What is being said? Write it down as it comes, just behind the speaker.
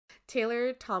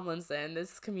Taylor Tomlinson,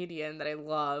 this comedian that I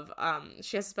love,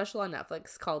 she has a special on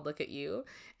Netflix called Look at You,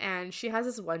 and she has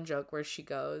this one joke where she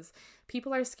goes,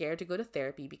 people are scared to go to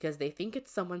therapy because they think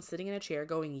it's someone sitting in a chair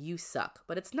going, you suck,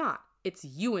 but it's not. It's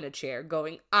you in a chair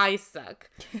going, I suck.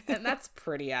 And that's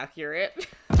pretty accurate.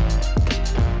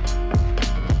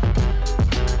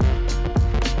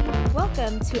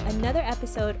 Welcome to another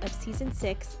episode of Season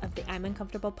 6 of the I'm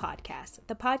Uncomfortable podcast,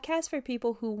 the podcast for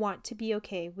people who want to be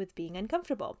okay with being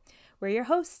uncomfortable. We're your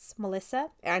hosts, Melissa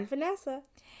And Vanessa.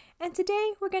 And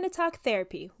today we're going to talk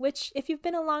therapy, which if you've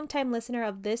been a long-time listener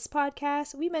of this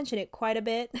podcast, we mention it quite a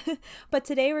bit. But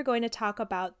today we're going to talk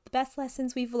about the best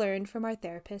lessons we've learned from our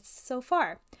therapists so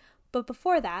far. But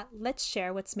before that, let's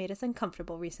share what's made us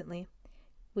uncomfortable recently.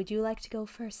 Would you like to go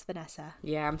first, Vanessa?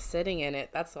 Yeah, I'm sitting in it.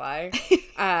 That's why.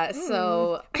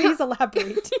 So please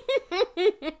elaborate.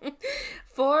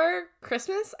 For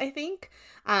Christmas, I think,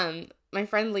 my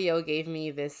friend Leo gave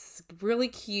me this really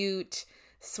cute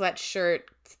sweatshirt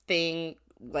thing,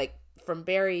 like from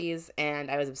Berries, and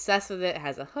I was obsessed with it. It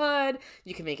has a hood.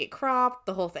 You can make it cropped,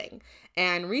 the whole thing.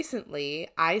 And recently,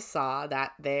 I saw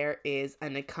that there is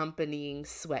an accompanying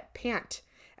sweat pant.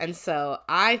 And so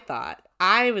I thought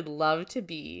I would love to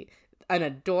be an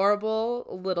adorable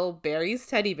little Berries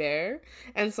teddy bear.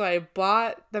 And so I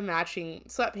bought the matching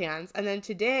sweatpants. And then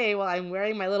today, while I'm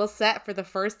wearing my little set for the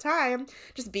first time,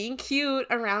 just being cute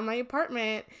around my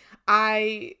apartment,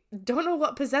 I don't know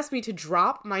what possessed me to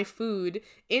drop my food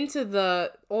into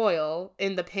the oil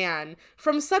in the pan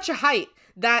from such a height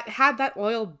that had that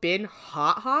oil been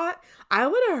hot, I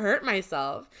would have hurt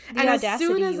myself. And as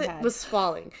soon as it was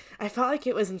falling, I felt like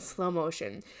it was in slow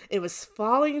motion. It was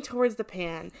falling towards the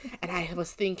pan, and I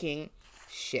was thinking,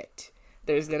 shit,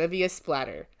 there's gonna be a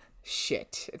splatter.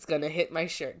 Shit, it's gonna hit my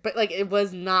shirt. But like, it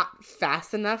was not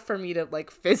fast enough for me to like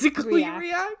physically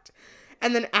react.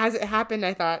 And then as it happened,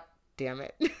 I thought, damn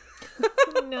it.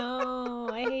 No,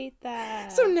 I hate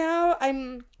that. So now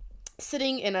I'm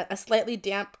sitting in a slightly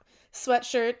damp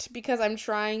sweatshirt because I was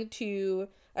trying to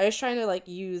like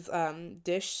use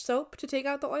dish soap to take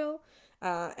out the oil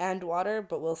and water,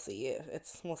 but we'll see.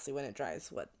 We'll see when it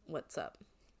dries what's up.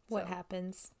 What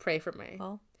happens? Pray for me.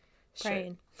 Well,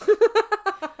 praying.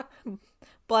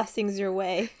 Blessings your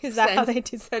way. Is that how they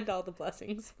do? Send all the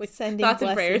blessings. Sending thoughts blessings.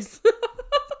 And prayers.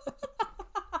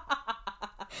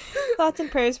 Thoughts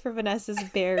and prayers for Vanessa's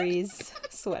Berries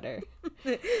sweater.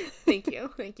 Thank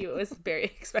you. It was very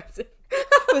expensive.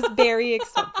 It was very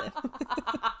expensive.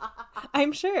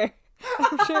 I'm sure it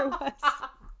was.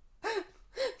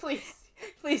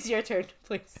 Please, your turn,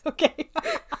 please. Okay.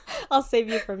 I'll save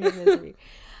you from your misery.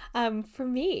 For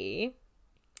me,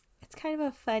 it's kind of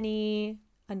a funny,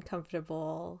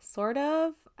 uncomfortable, sort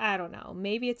of. I don't know.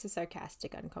 Maybe it's a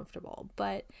sarcastic uncomfortable,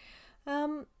 but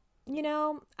you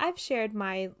know, I've shared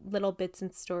my little bits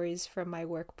and stories from my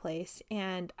workplace,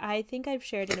 and I think I've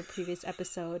shared in a previous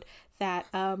episode that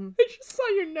I just saw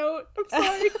your note. I'm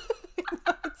sorry.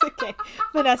 No, it's okay.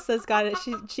 Vanessa's got it.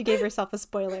 She gave herself a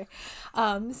spoiler.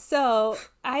 So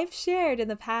I've shared in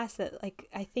the past that like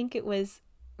I think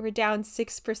we're down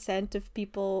 6% of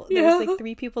people. There's like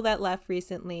 3 people that left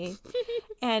recently,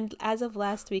 and as of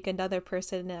last week, another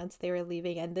person announced they were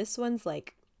leaving, and this one's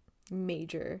like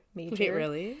major. Wait,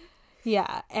 really?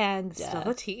 Yeah, and spill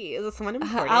the tea. Is it someone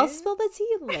important? I'll spill the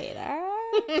tea later.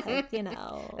 You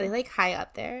know, are they like high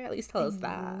up there? At least tell us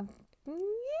that.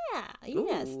 Yeah, Ooh,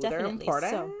 yes, definitely. They're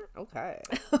important. So, okay.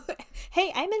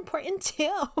 Hey, I'm important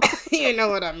too. You know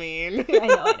what I mean. I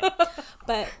know.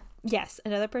 But yes,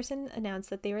 another person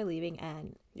announced that they were leaving,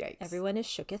 and yikes. Everyone is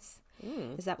shooketh.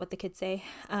 Is that what the kids say?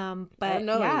 But I don't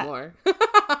know anymore.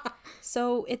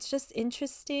 So it's just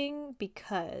interesting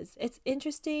because it's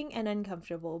interesting and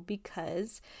uncomfortable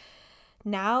because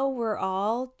now we're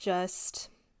all just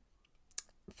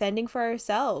fending for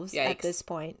ourselves at this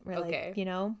point. We're like, you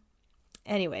know,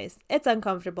 anyways, it's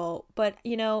uncomfortable, but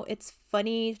you know, it's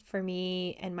funny for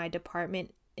me and my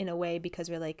department in a way because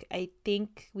we're like, I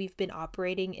think we've been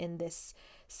operating in this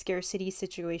scarcity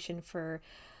situation for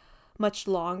much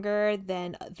longer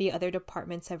than the other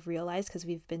departments have realized because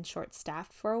we've been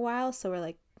short-staffed for a while. So we're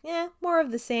like, yeah, more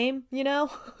of the same, you know.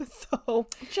 So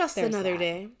just another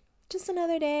day. Just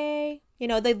another day. You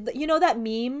know that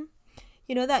meme.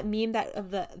 You know that meme that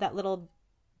of that little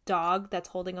dog that's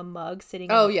holding a mug sitting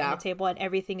on the table and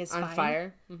everything is on fine.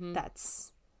 Fire. Mm-hmm.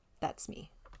 That's me.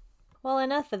 Well,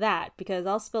 enough of that because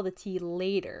I'll spill the tea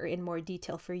later in more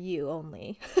detail for you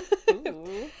only.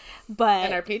 But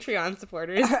and our Patreon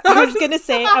supporters. I was gonna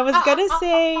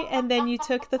say, and then you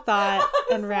took the thought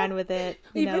and ran with it.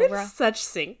 We've been in such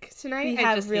sync tonight. We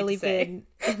have really been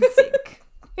in sync.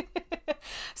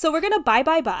 So we're going to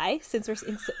bye since we're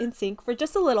in sync for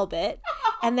just a little bit.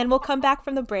 And then we'll come back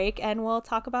from the break and we'll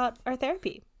talk about our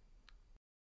therapy.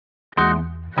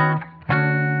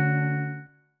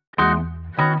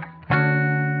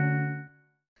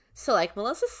 So like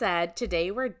Melissa said,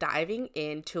 today we're diving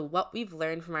into what we've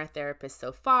learned from our therapist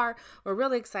so far. We're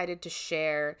really excited to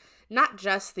share not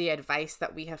just the advice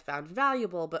that we have found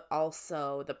valuable, but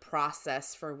also the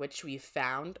process for which we've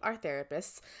found our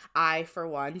therapists. I, for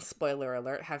one, spoiler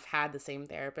alert, have had the same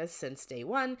therapist since day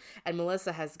one, and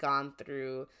Melissa has gone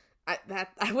through I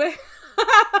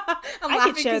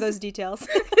could share those details.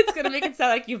 It's gonna make it sound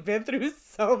like you've been through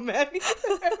so many.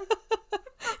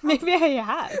 Maybe I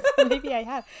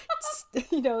have.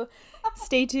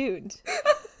 Stay tuned.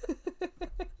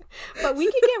 But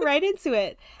we can get right into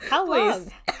it.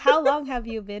 How long have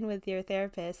you been with your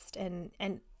therapist,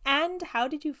 and how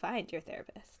did you find your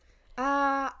therapist?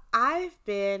 I've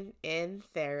been in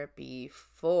therapy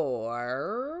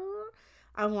for,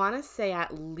 I want to say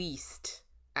at least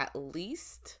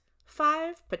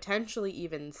 5, potentially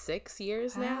even 6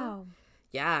 years now. Wow.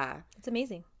 Yeah. It's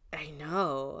amazing. I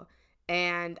know.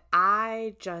 And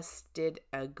I just did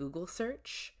a Google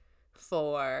search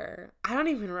for, I don't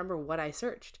even remember what I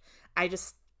searched. I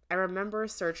remember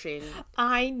searching.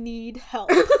 I need help.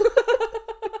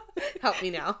 Help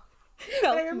me now.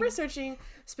 I remember searching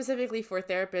specifically for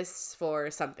therapists for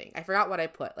something. I forgot what I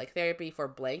put, like therapy for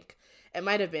blank. It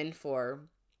might have been for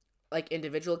like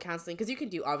individual counseling, because you can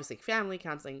do obviously family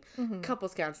counseling,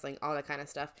 couples counseling, all that kind of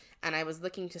stuff. And I was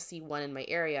looking to see one in my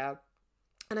area.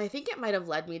 And I think it might have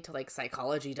led me to like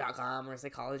psychology.com or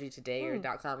Psychology Today or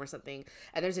 .com or something.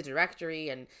 And there's a directory,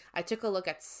 and I took a look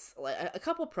at a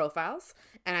couple profiles,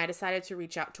 and I decided to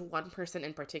reach out to one person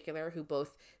in particular who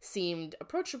both seemed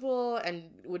approachable and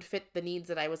would fit the needs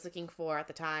that I was looking for at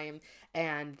the time,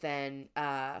 and then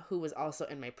who was also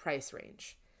in my price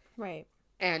range. Right.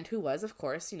 And who was, of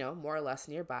course, more or less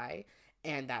nearby.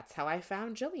 And that's how I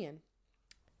found Jillian.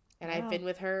 And I've been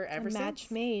with her ever since. Match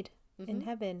made. In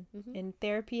heaven, in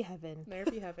therapy heaven.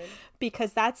 Therapy heaven.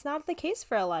 Because that's not the case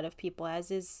for a lot of people, as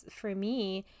is for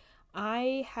me.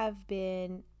 I have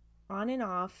been on and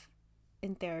off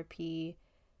in therapy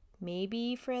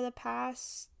maybe for the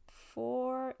past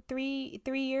 3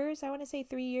 years. I want to say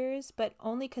 3 years, but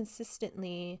only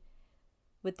consistently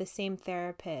with the same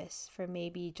therapist for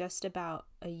maybe just about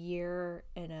a year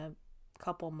and a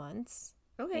couple months.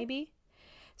 Okay. Maybe.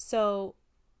 So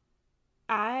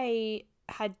I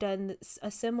had done a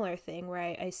similar thing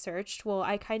where I searched. Well,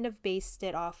 I kind of based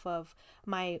it off of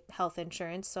my health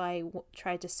insurance. So I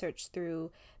tried to search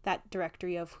through that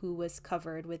directory of who was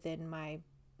covered within my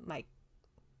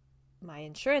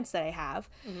insurance that I have.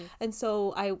 And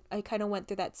so I kind of went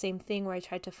through that same thing where I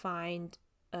tried to find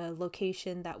a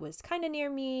location that was kind of near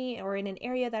me or in an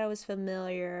area that I was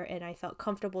familiar and I felt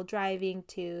comfortable driving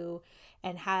to,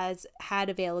 and had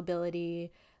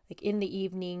availability like in the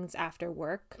evenings after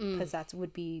work, because that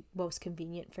would be most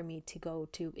convenient for me to go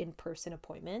to in-person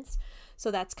appointments. So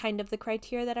that's kind of the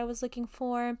criteria that I was looking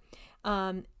for.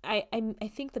 I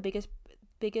think the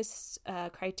biggest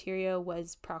criteria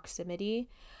was proximity.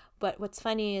 But what's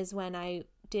funny is when I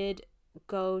did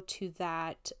go to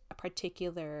that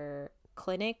particular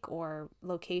clinic or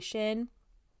location,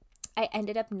 I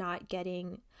ended up not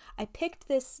getting. I picked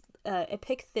this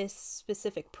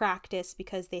specific practice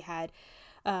because they had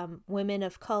women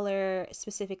of color,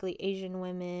 specifically Asian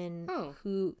women,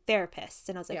 who therapists,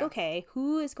 and I was like, okay,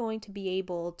 who is going to be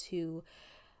able to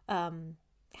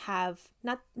have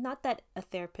not that a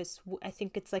therapist, I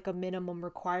think it's like a minimum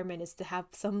requirement is to have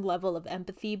some level of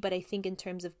empathy, but I think in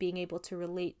terms of being able to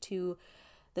relate to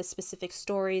the specific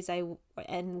stories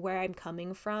and where I'm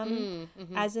coming from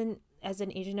as an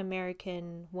Asian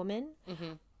American woman,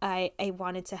 I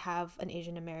wanted to have an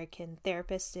Asian American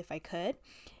therapist if I could.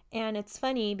 And it's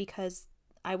funny because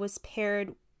I was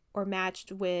paired or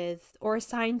matched with or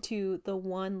assigned to the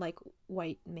one like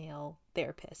white male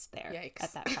therapist there. Yikes.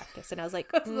 At that practice. And I was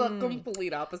like, that's the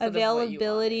complete opposite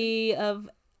availability of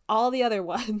all the other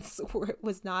ones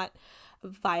was not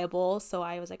viable. So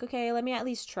I was like, okay, let me at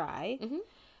least try.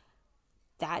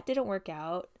 That didn't work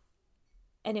out.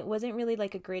 And it wasn't really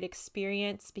like a great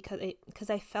experience because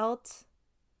I felt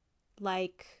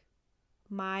like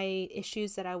my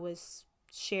issues that I was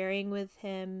sharing with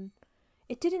him,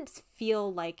 it didn't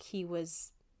feel like he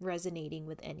was resonating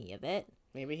with any of it.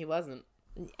 Maybe he wasn't.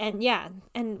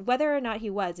 And whether or not he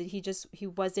was, he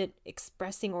wasn't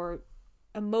expressing or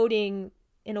emoting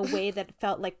in a way that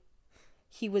felt like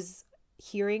he was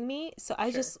hearing me. So I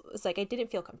just was like, I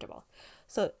didn't feel comfortable.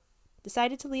 So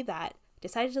decided to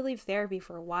leave therapy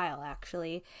for a while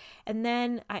actually. And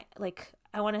then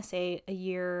I want to say a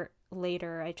year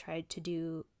later, I tried to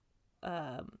do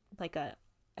like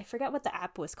I forgot what the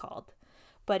app was called,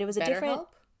 but it was a different. BetterHelp?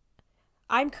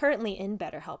 I'm currently in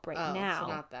BetterHelp right Oh, now. so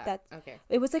not that. Okay.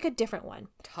 It was like a different one.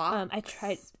 I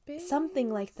tried Talkspace?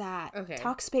 something like that. Okay.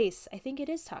 Talkspace. I think it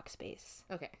is Talkspace.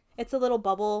 Okay. It's a little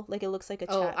bubble, like it looks like a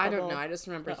chat Oh, I bubble. don't know. I just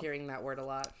remember hearing that word a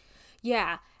lot.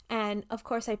 Yeah. And of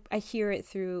course, I hear it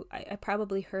through, I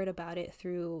probably heard about it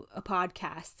through a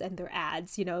podcast and their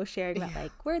ads, you know, sharing that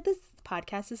like, where this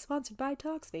podcast is sponsored by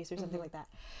Talkspace or something like that.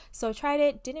 So I tried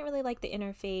it, didn't really like the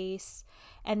interface,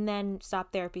 and then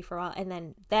stopped therapy for a while.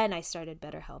 And then I started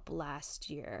BetterHelp last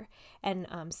year and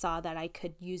saw that I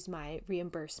could use my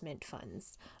reimbursement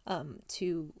funds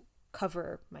to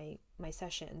cover my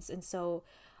sessions. And so,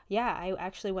 yeah, I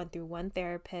actually went through one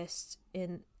therapist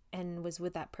and was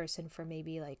with that person for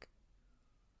maybe like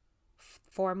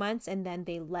 4 months, and then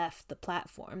they left the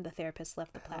platform. The therapist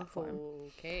left the platform.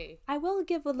 Okay. I will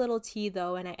give a little tea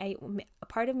though, and I a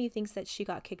part of me thinks that she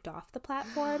got kicked off the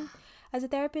platform as a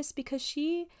therapist because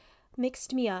she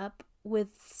mixed me up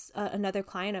with another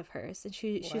client of hers, and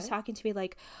she was talking to me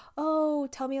like, "Oh,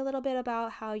 tell me a little bit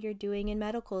about how you're doing in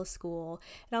medical school,"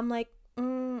 and I'm like,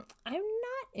 I'm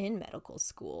not in medical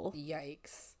school.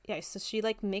 Yikes. Yeah, so she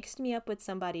like mixed me up with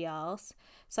somebody else.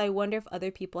 So I wonder if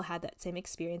other people had that same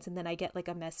experience, and then I get like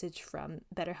a message from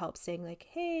BetterHelp saying like,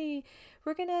 "Hey,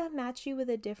 we're gonna match you with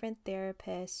a different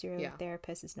therapist. Your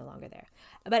therapist is no longer there."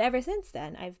 But ever since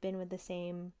then, I've been with the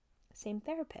same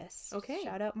therapist. Okay.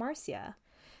 Shout out Marcia.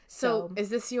 So is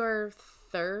this your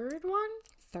third one?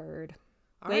 Third.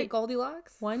 All right,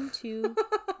 Goldilocks? 1, 2,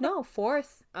 no,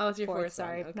 fourth. Oh, it's your fourth.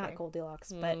 Sorry, Okay. not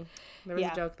Goldilocks, but there was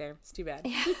a joke there. It's too bad.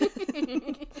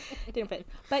 Didn't fit.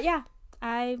 But yeah,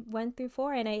 I went through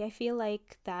 4, and I feel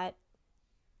like that,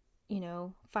 you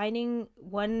know, finding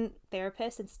one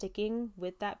therapist and sticking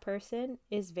with that person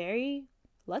is very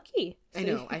lucky. I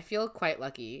know. I feel quite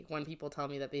lucky when people tell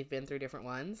me that they've been through different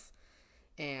ones.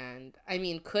 And I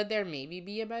mean, could there maybe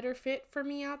be a better fit for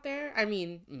me out there? I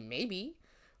mean, maybe.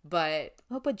 But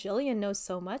Jillian knows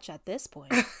so much at this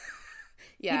point.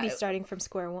 Yeah, you'd be starting from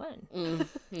square one.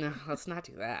 No, let's not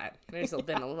do that. There's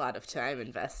been a lot of time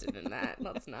invested in that.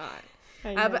 Let's not.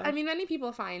 I but I mean, many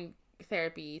people find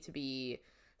therapy to be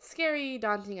scary,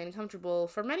 daunting, uncomfortable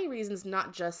for many reasons.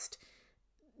 Not just,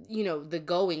 you know, the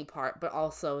going part, but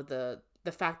also the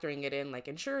factoring it in, like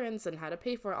insurance and how to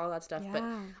pay for it, all that stuff. Yeah. But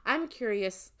I'm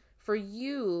curious, for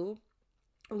you,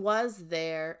 was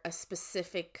there a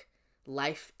specific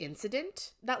life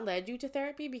incident that led you to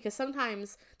therapy? Because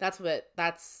sometimes that's what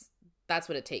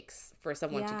it takes for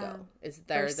someone to go.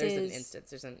 There's an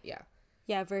instance,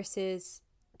 versus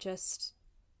just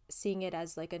seeing it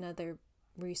as like another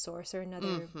resource or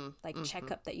another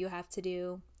checkup that you have to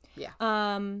do.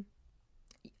 I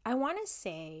want to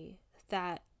say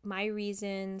that my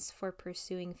reasons for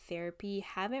pursuing therapy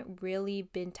haven't really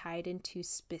been tied into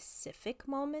specific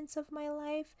moments of my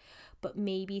life, but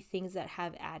maybe things that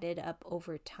have added up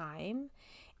over time,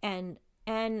 and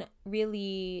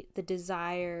really the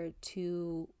desire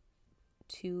to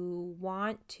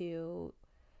want to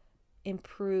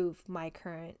improve my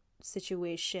current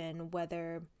situation,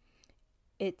 whether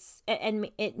it's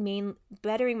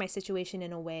bettering my situation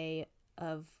in a way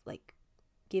of like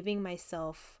giving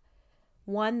myself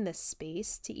the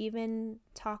space to even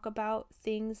talk about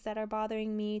things that are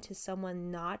bothering me to someone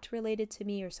not related to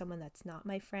me or someone that's not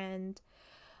my friend,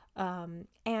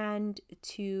 and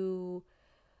to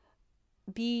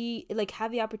be like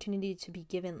have the opportunity to be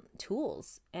given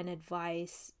tools and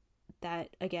advice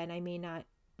that, again, I may not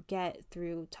get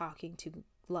through talking to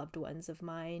loved ones of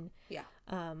mine.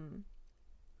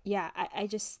 I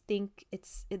just think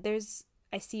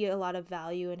I see a lot of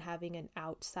value in having an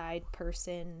outside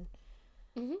person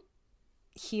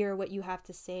hear what you have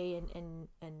to say and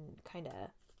kind of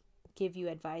give you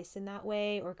advice in that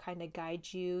way, or kind of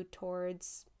guide you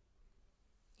towards,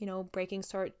 you know, breaking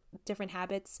different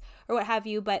habits or what have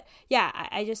you. But yeah,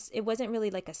 it wasn't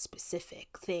really like a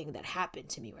specific thing that happened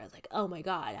to me where I was like, oh my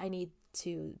God, I need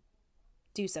to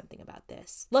do something about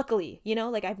this. Luckily, you know,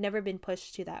 like I've never been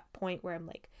pushed to that point where I'm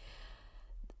like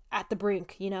at the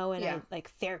brink, you know, and I like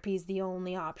therapy is the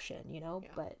only option, you know.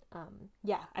 But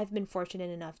I've been fortunate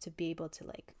enough to be able to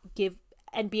like give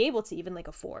and be able to even like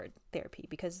afford therapy,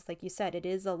 because like you said, it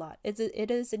is a lot.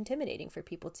 It is intimidating for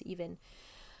people to even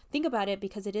think about it,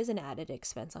 because it is an added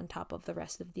expense on top of the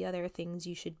rest of the other things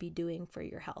you should be doing for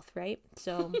your health, right?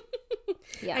 So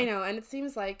yeah, I know. And it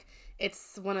seems like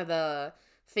it's one of the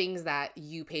things that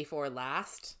you pay for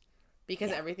last,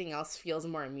 because everything else feels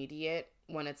more immediate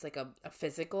when it's like a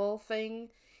physical thing.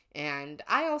 And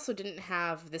I also didn't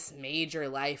have this major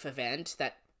life event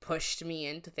that pushed me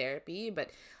into therapy. But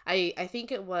I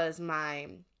think it was my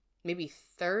maybe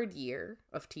third year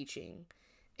of teaching.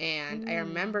 And I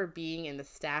remember being in the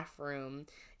staff room.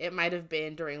 It might have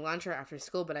been during lunch or after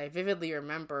school, but I vividly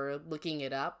remember looking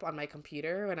it up on my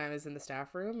computer when I was in the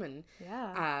staff room and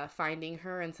finding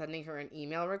her and sending her an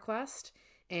email request.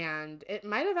 And it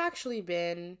might have actually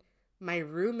been my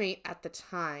roommate at the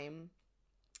time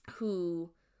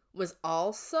who was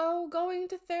also going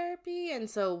to therapy. And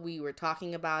so we were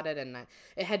talking about it, and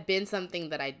it had been something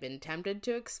that I'd been tempted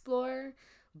to explore.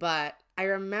 But I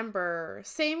remember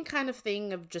same kind of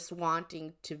thing of just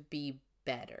wanting to be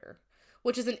better,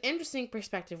 which is an interesting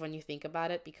perspective when you think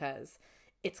about it, because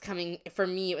it's coming, for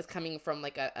me, it was coming from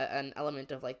like an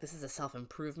element of like, this is a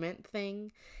self-improvement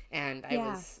thing. And I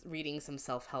was reading some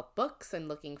self-help books and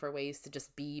looking for ways to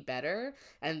just be better.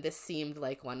 And this seemed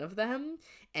like one of them.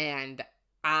 And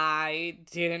I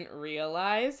didn't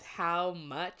realize how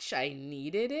much I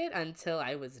needed it until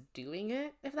I was doing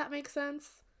it, if that makes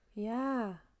sense.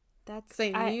 Yeah, that's...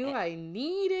 I knew I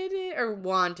needed it or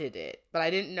wanted it, but I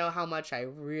didn't know how much I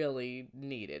really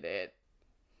needed it.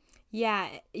 Yeah,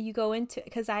 you go into...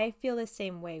 Because I feel the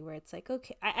same way, where it's like,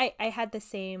 okay, I had a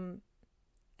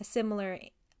similar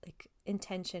like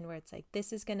intention where it's like,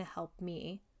 this is going to help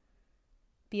me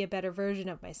be a better version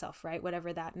of myself, right?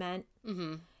 Whatever that meant.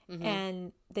 Mm-hmm. Mm-hmm.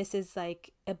 And this is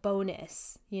like a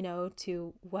bonus, you know,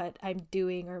 to what I'm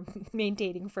doing or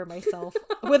maintaining for myself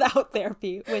without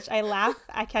therapy, which I laugh.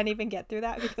 I can't even get through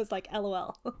that because, like,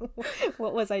 LOL,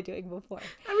 what was I doing before?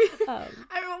 I mean,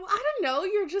 I don't know.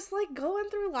 You're just like going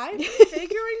through life,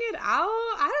 figuring it out.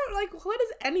 I don't like, what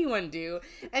does anyone do?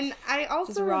 And I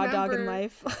also just raw dog in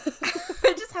life.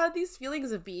 I just had these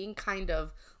feelings of being kind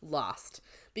of lost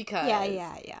because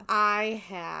I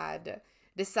had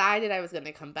decided I was going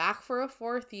to come back for a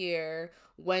fourth year,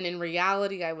 when in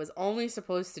reality I was only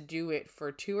supposed to do it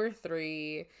for 2 or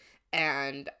 3,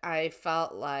 and I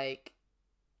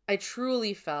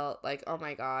truly felt like, oh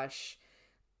my gosh,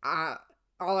 all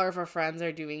of our friends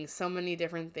are doing so many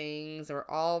different things, we're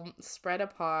all spread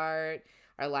apart,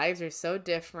 our lives are so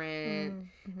different,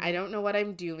 I don't know what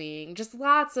I'm doing, just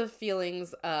lots of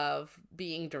feelings of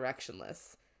being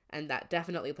directionless. And that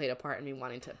definitely played a part in me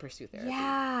wanting to pursue therapy.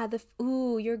 Yeah,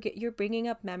 you're bringing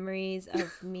up memories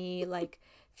of me, like,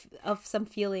 of some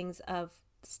feelings of,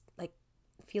 like,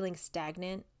 feeling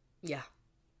stagnant. Yeah.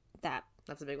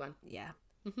 That's a big one. Yeah.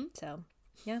 Mm-hmm. So,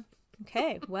 yeah.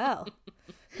 Okay, well,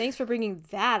 thanks for bringing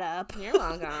that up. You're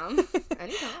welcome.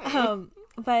 Anytime.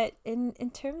 But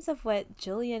in terms of what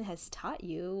Jillian has taught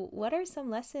you, what are some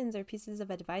lessons or pieces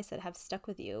of advice that have stuck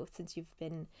with you since you've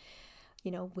been,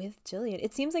 you know, with Jillian?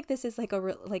 It seems like this is like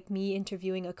like me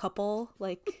interviewing a couple,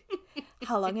 like,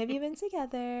 how long have you been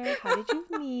together? How did you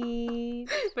meet?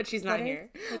 But she's not here.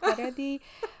 Like, what are the,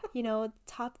 you know,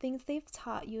 top things they've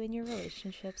taught you in your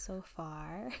relationship so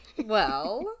far?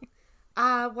 Well,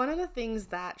 one of the things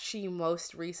that she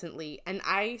most recently, and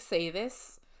I say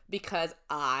this because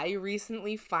I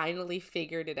recently finally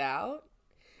figured it out,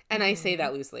 and I say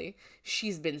that loosely,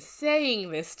 she's been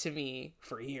saying this to me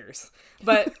for years.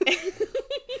 But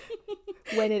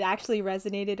when it actually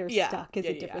resonated or stuck is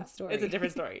a different story. It's a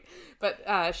different story.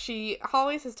 But she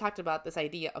always has talked about this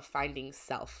idea of finding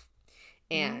self.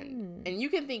 And you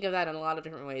can think of that in a lot of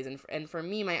different ways. And for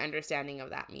me, my understanding of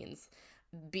that means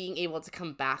being able to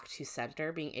come back to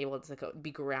center, being able to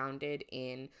be grounded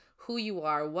in who you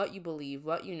are, what you believe,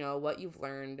 what you know, what you've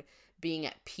learned, being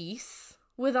at peace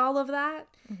with all of that.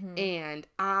 And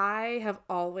I have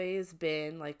always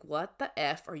been like, what the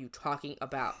F are you talking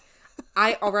about?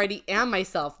 I already am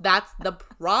myself. That's the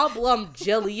problem,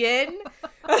 Jillian.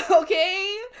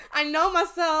 Okay? I know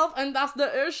myself, and that's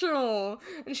the issue.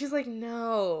 And she's like,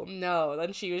 no.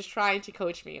 Then she was trying to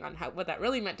coach me on what that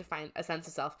really meant to find a sense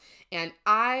of self. And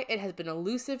it has been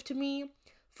elusive to me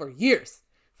for years.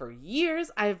 For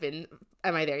years, I've been,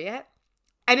 am I there yet?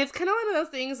 And it's kind of one of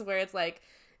those things where it's like,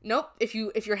 nope, if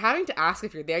you're having to ask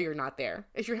if you're there, you're not there.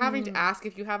 If you're having to ask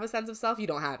if you have a sense of self, you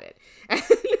don't have it.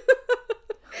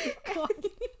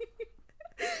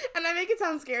 And I make it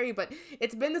sound scary, but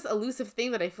it's been this elusive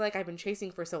thing that I feel like I've been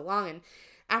chasing for so long. And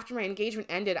after my engagement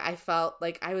ended, I felt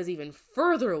like I was even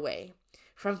further away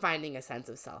from finding a sense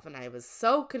of self. And I was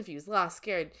so confused, lost,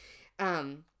 scared.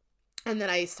 And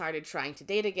then I started trying to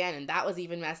date again, and that was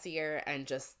even messier, and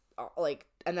just like,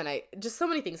 and then so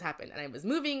many things happened, and I was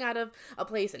moving out of a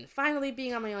place and finally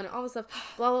being on my own and all this stuff,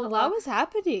 blah, blah, blah. A lot was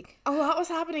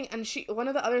happening. And one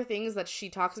of the other things that she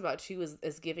talks about too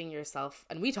is giving yourself,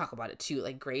 and we talk about it too,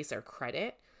 like grace or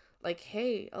credit. Like,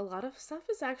 hey, a lot of stuff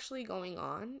is actually going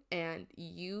on, and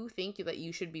you think that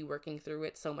you should be working through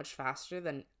it so much faster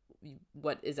than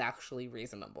what is actually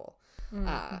reasonable.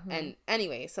 And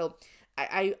anyway, so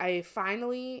I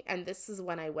finally, and this is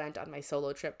when I went on my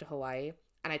solo trip to Hawaii,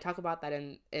 and I talk about that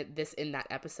in that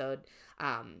episode.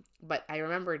 But I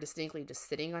remember distinctly just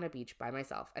sitting on a beach by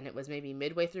myself, and it was maybe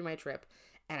midway through my trip,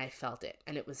 and I felt it,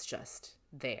 and it was just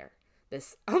there.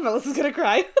 Oh, Melissa's gonna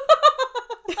cry.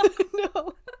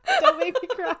 No, don't make me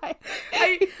cry.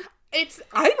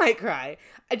 I might cry.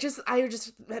 I just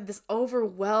had this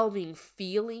overwhelming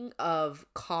feeling of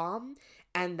calm,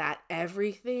 and that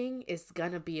everything is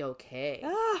gonna be okay,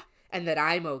 and that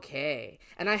I'm okay.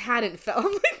 And I hadn't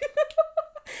felt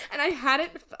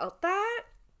that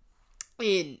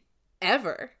in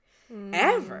ever.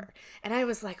 And I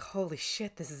was like, holy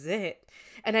shit, this is it.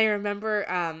 And I remember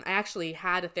I actually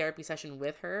had a therapy session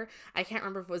with her. I can't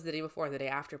remember if it was the day before or the day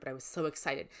after, but I was so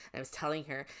excited. And I was telling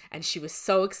her, and she was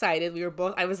so excited.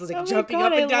 I was like jumping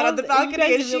up and down on the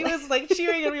balcony, and she was like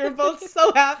cheering, and we were both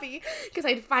so happy because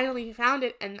I'd finally found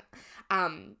it. And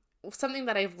something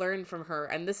that I've learned from her,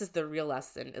 and this is the real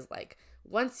lesson, is like,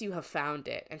 once you have found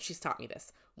it, and she's taught me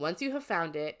this, once you have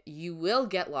found it, you will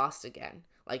get lost again.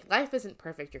 Like, life isn't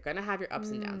perfect. You're going to have your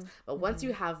ups and downs. But once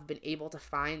you have been able to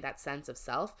find that sense of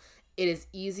self, it is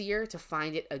easier to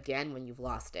find it again when you've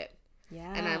lost it.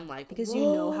 Yeah. And I'm like, because you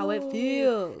know how it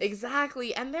feels.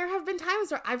 Exactly. And there have been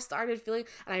times where I've started feeling,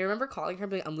 and I remember calling her,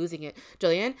 being, I'm losing it.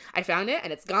 Jillian, I found it,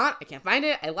 and it's gone. I can't find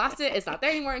it. I lost it. It's not there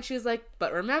anymore. And she was like,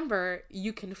 but remember,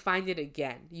 you can find it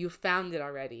again. You found it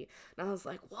already. And I was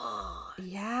like, whoa.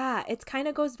 Yeah. It kind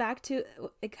of goes back to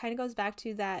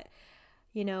that.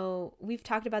 You know, we've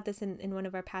talked about this in one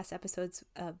of our past episodes,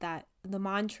 that the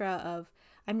mantra of,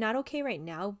 I'm not okay right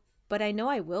now, but I know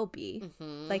I will be.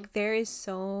 Like, there is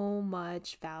so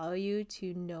much value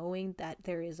to knowing that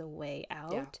there is a way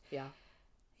out.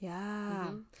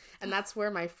 Yeah. And that's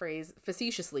where my phrase,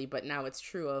 facetiously, but now it's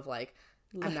true, of like,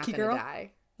 I'm not gonna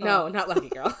die. Oh. No, not lucky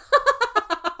girl.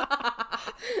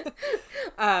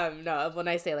 No, when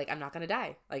I say, like, I'm not gonna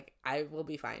die, like, I will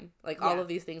be fine. Like, all of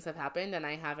these things have happened, and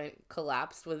I haven't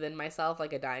collapsed within myself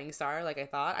like a dying star like I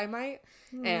thought I might.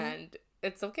 And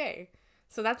it's okay.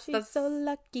 So that's so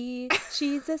lucky.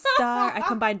 She's a star. I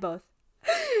combined both.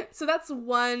 So that's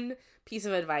one piece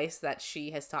of advice that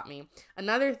she has taught me.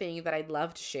 Another thing that I'd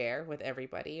love to share with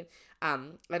everybody,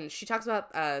 and she talks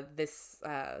about this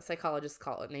psychologist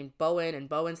named Bowen, and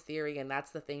Bowen's theory, and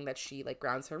that's the thing that she like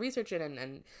grounds her research in,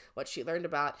 and what she learned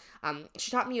about.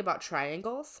 She taught me about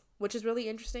triangles, which is really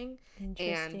interesting.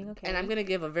 And I'm gonna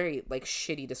give a very like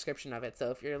shitty description of it. So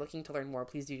if you're looking to learn more,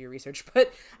 please do your research.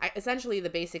 But essentially, the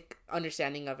basic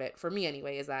understanding of it, for me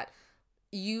anyway, is that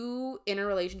you in a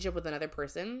relationship with another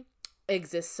person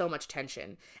exists so much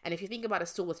tension. And if you think about a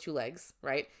stool with two legs,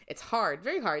 right, it's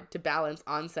very hard to balance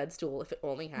on said stool if it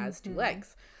only has two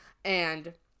legs.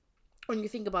 And when you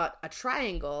think about a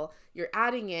triangle, you're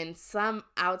adding in some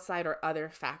outside or other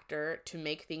factor to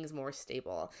make things more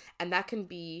stable. And that can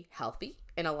be healthy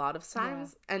in a lot of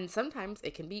times, and sometimes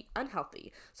it can be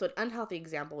unhealthy. So an unhealthy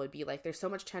example would be like, there's so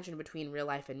much tension between real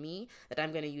life and me that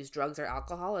I'm going to use drugs or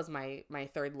alcohol as my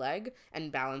third leg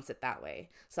and balance it that way.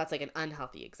 So that's like an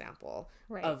unhealthy example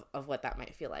of what that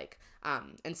might feel like.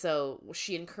 And so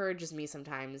she encourages me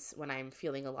sometimes when I'm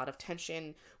feeling a lot of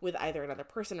tension with either another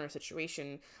person or a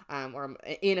situation, or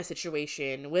in a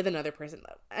situation with another person,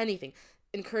 anything,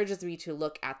 encourages me to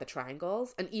look at the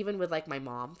triangles. And even with like my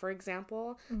mom, for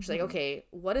example, she's like, okay,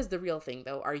 what is the real thing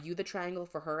though? Are you the triangle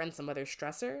for her and some other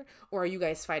stressor, or are you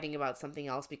guys fighting about something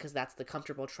else because that's the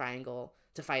comfortable triangle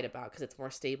to fight about because it's more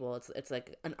stable? It's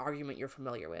like an argument you're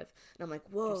familiar with. And I'm like,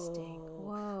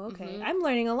 whoa, okay. I'm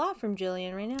learning a lot from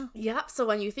Jillian right now. Yep. So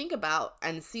when you think about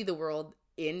and see the world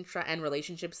in and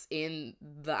relationships in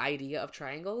the idea of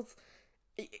triangles,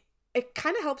 it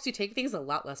kind of helps you take things a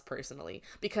lot less personally,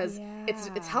 because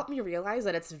it's helped me realize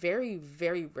that it's very,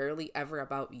 very rarely ever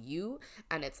about you,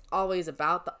 and it's always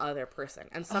about the other person.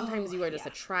 And sometimes you are just a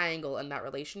triangle in that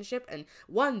relationship, and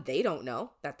one, they don't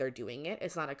know that they're doing it.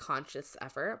 It's not a conscious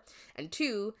effort. And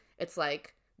two, it's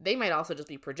like they might also just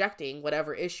be projecting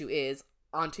whatever issue is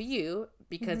onto you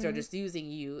because they're just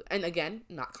using you, and again,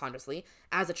 not consciously,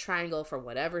 as a triangle for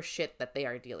whatever shit that they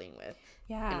are dealing with.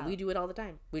 And we do it all the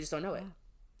time. We just don't know it.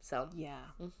 So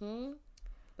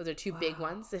those are two big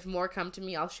ones. If more come to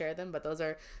me, I'll share them. But those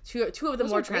are two of the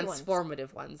more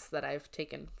transformative ones that I've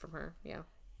taken from her. Yeah.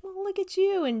 Well, look at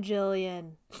you and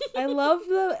Jillian. I love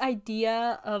the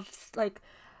idea of like,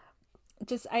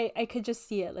 just I could just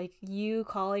see it, like you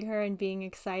calling her and being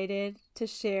excited to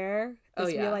share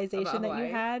this realization that you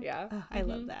had. Yeah. Oh, I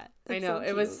love that. I know.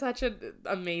 It was such an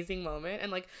amazing moment.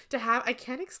 And like to have, I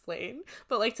can't explain,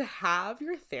 but like to have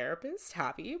your therapist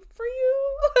happy for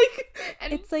you, like,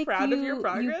 and it's like proud of your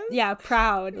progress.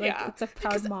 Proud. Like it's a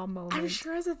proud because mom moment. I'm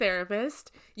sure as a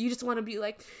therapist, you just want to be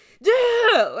like,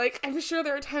 yeah! Like I'm sure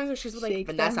there are times where she's like,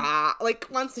 Vanessa, like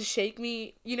wants to shake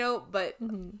me, you know, but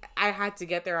I had to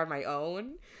get there on my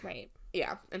own. Right.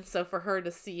 Yeah. And so for her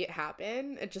to see it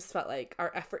happen, it just felt like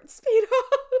our efforts paid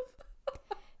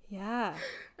off. Yeah.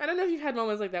 I don't know if you've had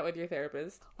moments like that with your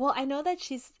therapist. Well, I know that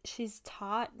she's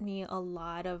taught me a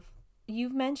lot of,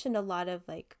 you've mentioned a lot of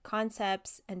like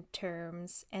concepts and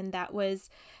terms, and that was,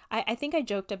 I think I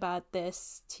joked about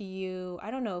this to you.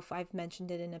 I don't know if I've mentioned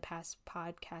it in a past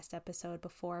podcast episode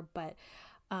before, but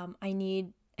I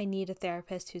need a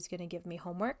therapist who's going to give me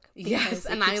homework. Yes,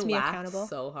 and I laughed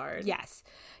so hard. Yes.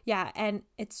 Yeah, and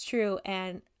it's true.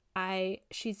 And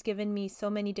she's given me so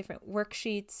many different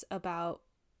worksheets about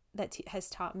that has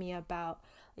taught me about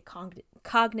like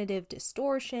cognitive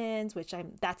distortions, which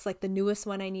that's like the newest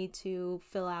one I need to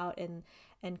fill out, and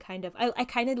kind of I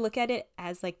kind of look at it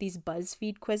as like these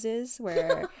BuzzFeed quizzes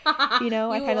where you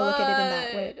know I kind of look at it in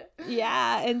that way.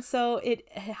 Yeah, and so it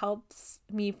helps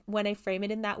me when I frame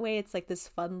it in that way. It's like this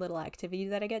fun little activity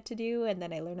that I get to do, and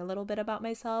then I learn a little bit about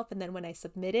myself, and then when I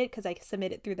submit it, because I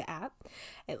submit it through the app,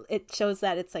 it shows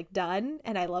that it's like done,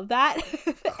 and I love that.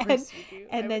 Of course you do.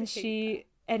 And then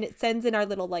and it sends in our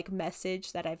little like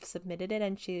message that I've submitted it,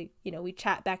 and she, you know, we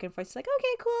chat back and forth. She's like,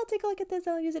 okay, cool, I'll take a look at this,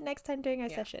 I'll use it next time during our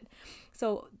session.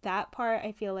 So that part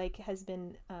I feel like has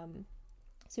been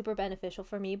super beneficial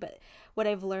for me. But what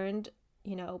I've learned,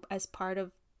 you know, as part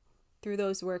of through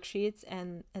those worksheets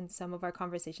and some of our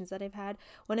conversations that I've had,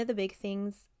 one of the big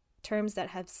terms that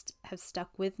have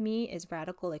stuck with me is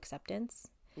radical acceptance.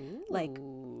 Ooh. Like,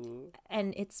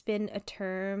 and it's been a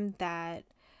term that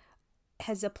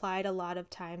has applied a lot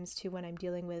of times to when I'm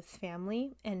dealing with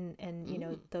family and you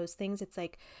know, those things. It's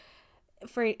like,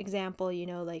 for example, you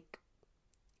know, like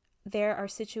there are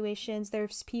situations,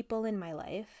 there's people in my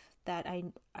life that I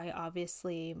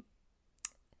obviously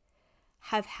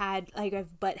have had, like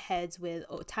I've butt heads with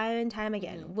time and time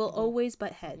again. We'll always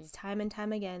butt heads time and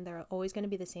time again. There are always going to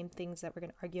be the same things that we're going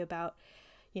to argue about.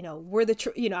 You know, we're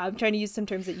you know, I'm trying to use some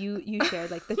terms that you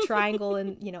shared, like the triangle,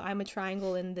 and, you know, I'm a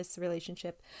triangle in this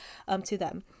relationship to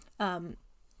them.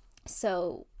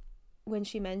 So when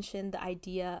she mentioned the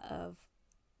idea of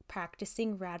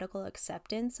practicing radical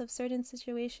acceptance of certain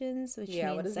situations, which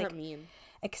means what does like that mean?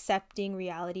 Accepting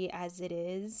reality as it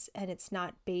is, and it's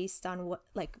not based on what,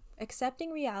 like accepting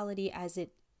reality as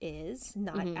it is,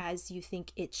 not as you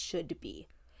think it should be.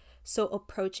 So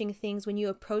approaching things, when you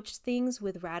approach things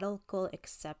with radical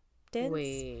acceptance,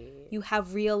 you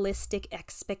have realistic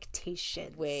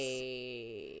expectations.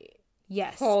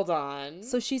 Yes. Hold on.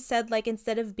 So she said, like,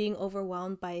 instead of being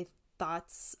overwhelmed by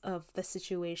thoughts of the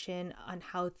situation on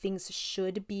how things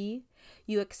should be,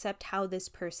 you accept how this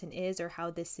person is or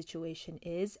how this situation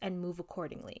is and move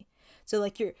accordingly. So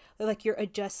like you're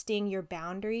adjusting your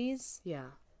boundaries. Yeah.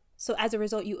 So as a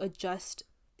result, you adjust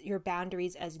your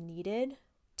boundaries as needed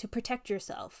to protect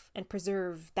yourself and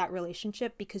preserve that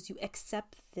relationship, because you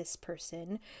accept this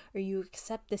person or you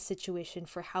accept this situation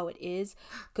for how it is,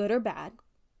 good or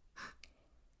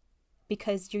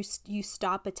because you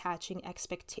stop attaching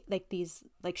like these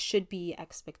like should be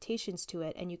expectations to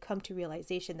it, and you come to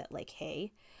realization that like,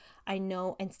 hey, I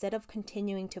know, instead of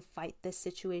continuing to fight this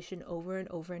situation over and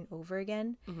over and over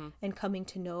again and coming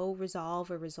to no resolve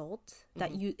or result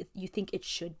that you think it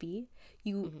should be,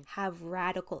 you have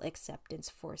radical acceptance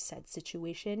for said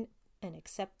situation and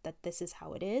accept that this is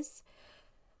how it is,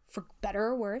 for better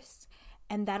or worse,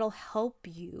 and that'll help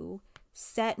you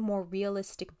set more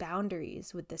realistic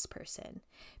boundaries with this person,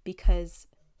 because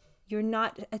you're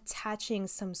not attaching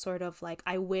some sort of like,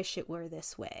 I wish it were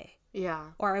this way. Yeah.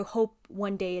 Or I hope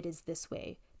one day it is this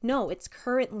way. No, it's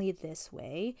currently this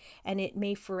way, and it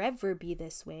may forever be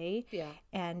this way. Yeah.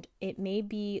 And it may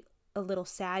be a little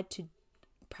sad to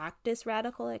practice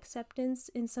radical acceptance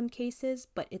in some cases,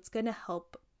 but it's going to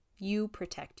help you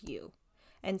protect you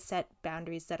and set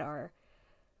boundaries that are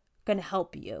going to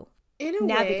help you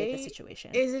navigate the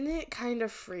situation. Isn't it kind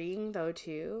of freeing though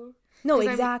too? No,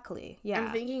 exactly.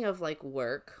 I'm thinking of like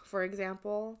work, for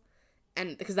example,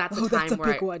 and because that's a time that's a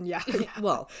where big one, yeah.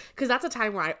 Well, because that's a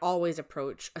time where I always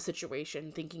approach a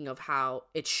situation thinking of how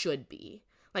it should be.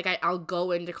 Like I'll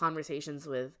go into conversations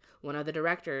with one of the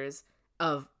directors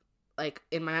of like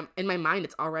in my mind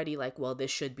it's already like, well,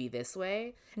 this should be this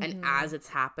way, and as it's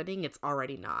happening it's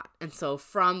already not. And so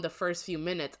from the first few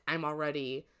minutes I'm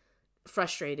already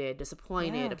frustrated,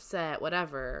 disappointed, upset,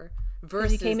 whatever,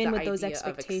 versus came in the with idea those of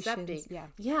expectations.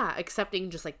 accepting. Yeah, accepting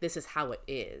just like this is how it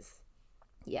is.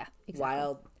 Yeah, exactly.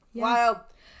 Wild. Yeah. Wild.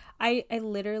 I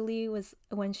literally was,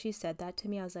 when she said that to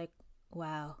me, I was like,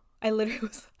 wow. I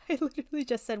literally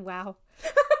just said, wow.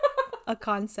 A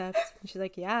concept. And she's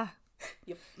like, yeah.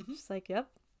 Yep. Mm-hmm. She's like, yep.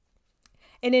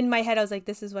 And in my head, I was like,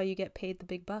 this is why you get paid the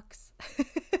big bucks.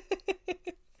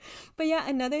 But yeah,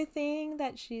 another thing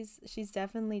that she's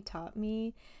definitely taught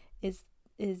me is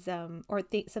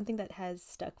something that has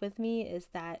stuck with me is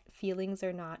that feelings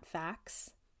are not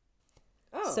facts.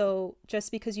 Oh. So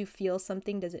just because you feel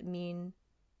something doesn't mean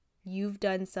you've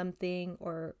done something,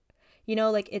 or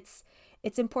like it's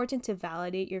important to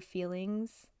validate your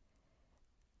feelings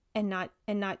and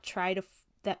not try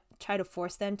to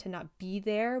force them to not be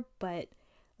there, but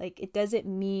like it doesn't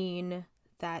mean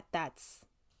that that's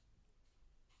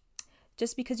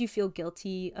just because you feel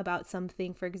guilty about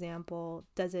something, for example,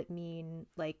 doesn't mean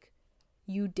like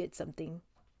you did something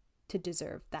to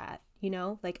deserve that,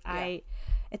 like Yeah.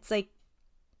 it's like,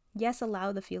 yes,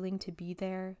 allow the feeling to be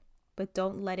there, but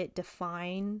don't let it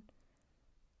define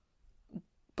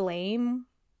blame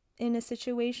in a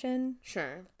situation.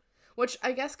 Sure. Which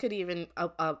I guess could even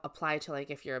apply to like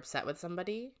if you're upset with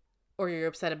somebody, or you're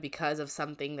upset because of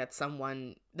something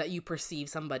that you perceive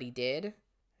somebody did.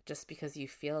 Just because you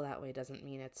feel that way doesn't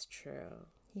mean it's true.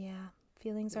 Yeah,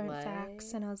 feelings aren't What?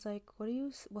 facts. And I was like, what do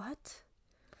you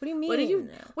mean?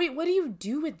 What do you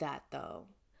do with that though?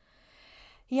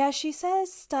 Yeah, she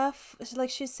says stuff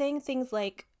like, she's saying things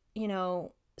like,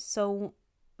 so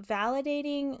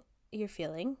validating your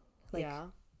feeling, like Yeah.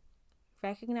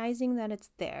 recognizing that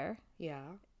it's there.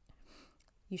 Yeah.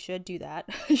 You should do that.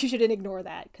 You shouldn't ignore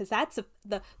that, because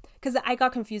because I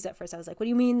got confused at first. I was like, what do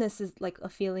you mean this is like a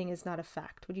feeling is not a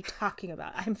fact? What are you talking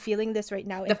about? I'm feeling this right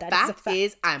now. The fact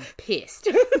is I'm pissed.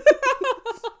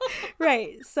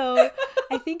 Right. So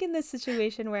I think in this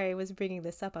situation where I was bringing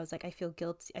this up, I was like, I feel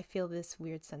guilty. I feel this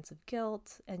weird sense of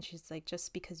guilt. And she's like,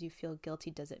 just because you feel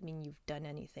guilty doesn't mean you've done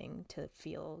anything to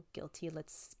feel guilty.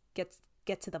 Let's get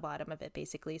to the bottom of it,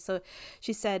 basically. So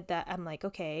she said that. I'm like,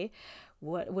 okay,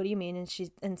 what do you mean? I've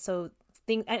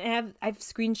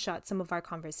screenshot some of our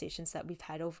conversations that we've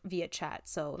had via chat,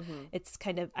 so it's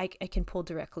kind of I can pull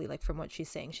directly like from what she's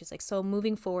saying. She's like, so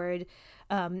moving forward,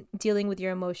 dealing with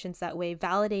your emotions that way,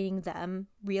 validating them,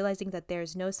 realizing that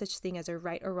there's no such thing as a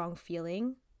right or wrong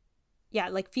feeling. Yeah,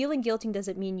 like feeling guilty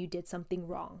doesn't mean you did something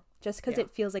wrong. Just because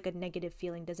it feels like a negative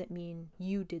feeling doesn't mean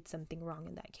you did something wrong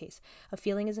in that case. A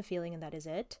feeling is a feeling, and that is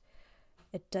it.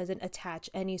 It doesn't attach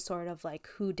any sort of like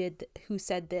who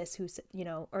said this,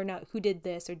 or not, who did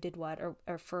this or did what,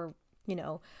 or for,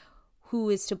 who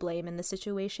is to blame in the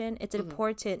situation. It's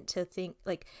important to think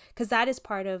like, because that is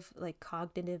part of like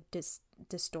cognitive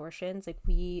distortions. Like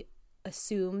we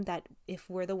assume that if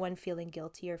we're the one feeling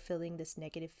guilty or feeling this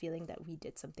negative feeling, that we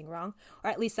did something wrong,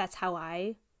 or at least that's how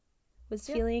I was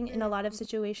feeling in a lot of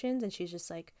situations. And she's just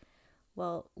like,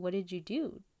 well, what did you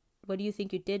do? What do you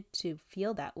think you did to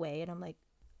feel that way? And I'm like,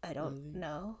 I don't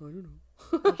know.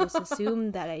 I just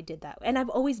assumed that I did that. And I've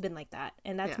always been like that.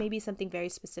 And that's maybe something very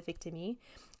specific to me.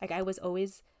 Like I was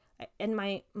always, and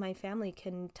my family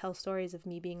can tell stories of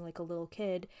me being like a little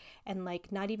kid, and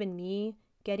like not even me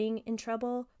getting in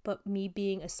trouble, but me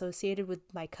being associated with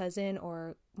my cousin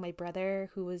or my brother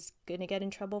who was gonna get in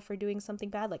trouble for doing something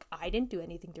bad. Like I didn't do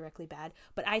anything directly bad,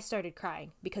 but I started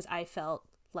crying because I felt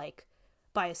like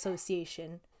by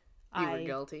association You were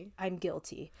guilty. I'm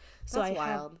guilty. So That's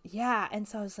wild. And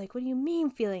so I was like, what do you mean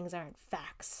feelings aren't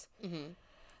facts?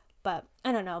 But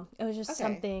I don't know. It was just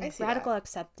something, radical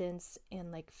acceptance,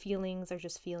 and like feelings are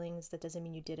just feelings. That doesn't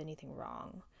mean you did anything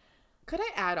wrong. Could I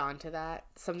add on to that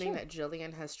something that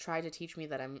Jillian has tried to teach me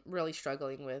that I'm really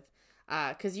struggling with?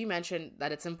 Because you mentioned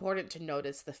that it's important to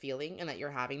notice the feeling and that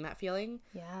you're having that feeling.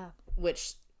 Yeah.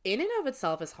 Which in and of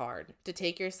itself is hard, to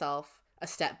take yourself a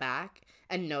step back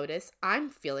and notice, I'm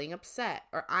feeling upset,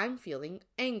 or I'm feeling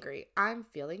angry, I'm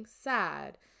feeling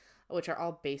sad, which are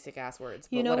all basic ass words.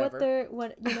 But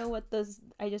what those,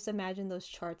 I just imagine those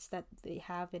charts that they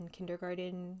have in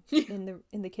kindergarten, in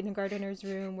the kindergartner's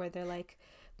room, where they're like,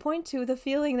 point to the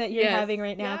feeling that you're having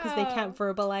right now, because they can't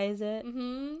verbalize it.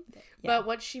 But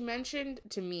what she mentioned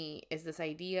to me is this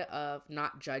idea of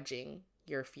not judging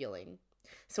your feeling.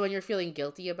 So when you're feeling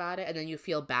guilty about it, and then you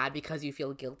feel bad because you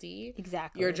feel guilty,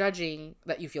 exactly, you're judging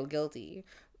that you feel guilty.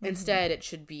 Instead, it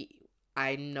should be,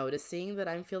 I'm noticing that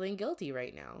I'm feeling guilty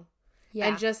right now. Yeah.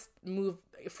 And just move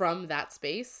from that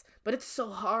space. But it's so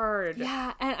hard.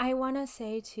 Yeah, and I want to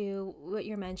say too, what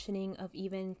you're mentioning of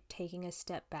even taking a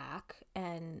step back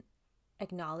and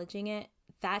acknowledging it,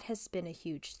 that has been a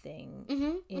huge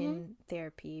thing in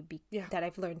therapy that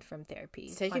I've learned from therapy.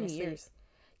 It's taken years.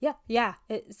 Yeah,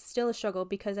 it's still a struggle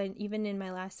because even in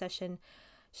my last session,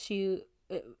 she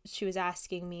was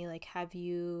asking me like,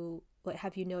 what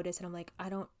have you noticed? And I'm like,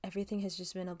 everything has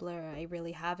just been a blur. I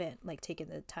really haven't like taken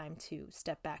the time to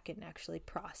step back and actually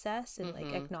process and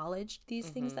like acknowledge these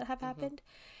things that have happened.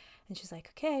 And she's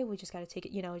like, okay, we just got to take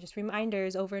it, just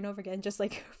reminders over and over again, just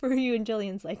like for you and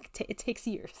Jillian's, like, it takes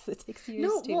years. It takes years.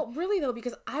 No, well, really, though,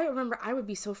 because I remember I would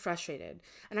be so frustrated.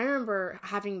 And I remember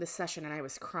having this session and I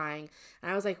was crying.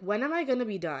 And I was like, when am I going to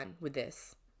be done with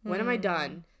this? When am I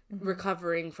done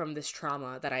recovering from this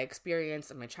trauma that I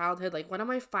experienced in my childhood? Like, when am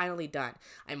I finally done?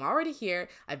 I'm already here.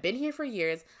 I've been here for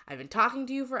years. I've been talking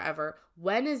to you forever.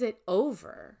 When is it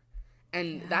over?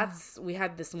 And we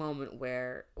had this moment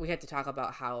where we had to talk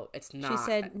about how it's not.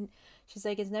 She's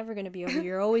like, it's never going to be over.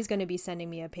 You're always going to be sending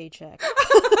me a paycheck.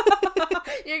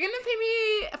 You're going to pay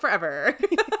me forever.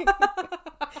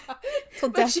 Till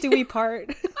death do we part.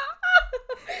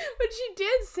 But she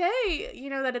did say,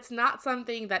 that it's not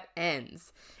something that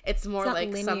ends. It's more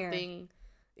like linear. Something.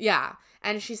 Yeah.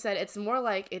 And she said it's more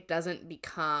like it doesn't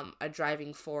become a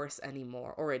driving force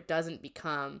anymore, or it doesn't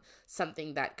become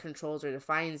something that controls or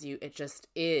defines you. It just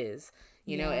is,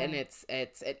 know, and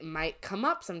it might come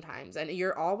up sometimes, and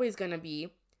you're always going to be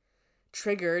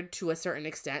triggered to a certain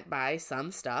extent by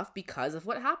some stuff because of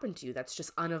what happened to you. That's just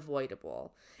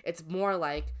unavoidable. It's more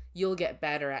like you'll get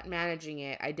better at managing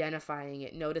it, identifying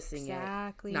it, noticing it,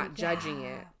 not judging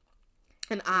it.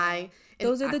 And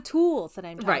those are the tools that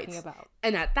I'm talking about.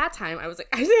 And at that time, I was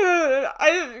like, tell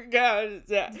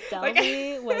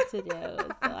me what to do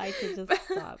so I could just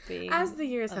stop being. As the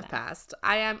years have passed,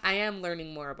 I am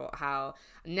learning more about how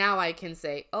now I can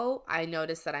say, oh, I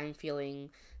notice that I'm feeling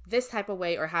this type of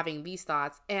way or having these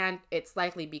thoughts, and it's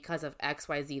likely because of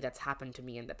XYZ that's happened to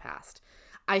me in the past.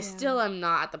 I still am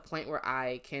not at the point where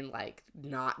I can, like,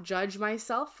 not judge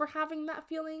myself for having that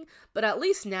feeling, but at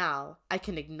least now I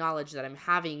can acknowledge that I'm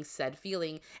having said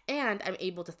feeling, and I'm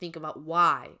able to think about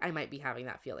why I might be having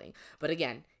that feeling. But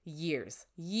again, years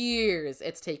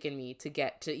it's taken me to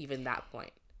get to even that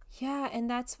point. Yeah, and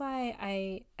that's why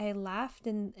I laughed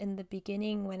in the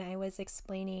beginning when I was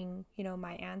explaining,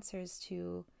 my answers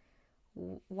to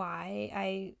why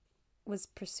I was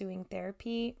pursuing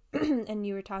therapy. And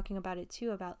you were talking about it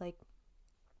too, about like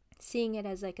seeing it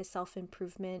as like a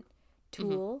self-improvement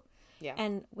tool. Yeah.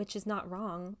 And which is not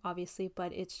wrong, obviously,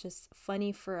 but it's just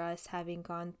funny for us having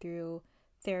gone through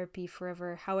therapy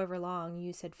forever, however long.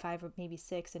 You said 5 or maybe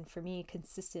 6, and for me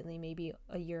consistently maybe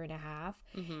a year and a half.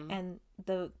 And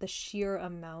the sheer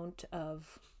amount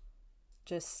of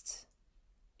just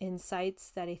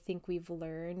insights that I think we've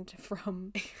learned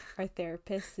from our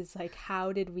therapists is like,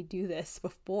 how did we do this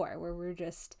before, where we're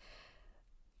just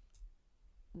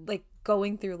like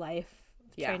going through life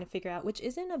trying to figure out, which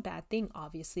isn't a bad thing,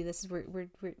 obviously. This is where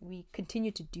we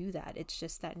continue to do that. It's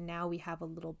just that now we have a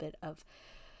little bit of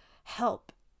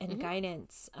help and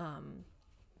guidance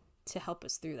to help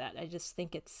us through that. I just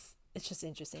think it's just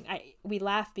interesting. We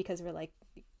laugh because we're like,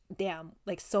 damn,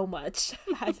 like so much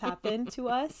has happened to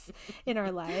us in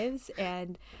our lives,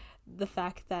 and the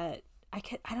fact that I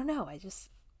don't know, I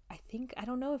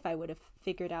don't know if I would have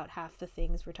figured out half the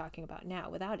things we're talking about now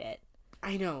without it.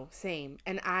 I know, same.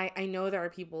 And I know there are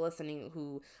people listening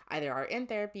who either are in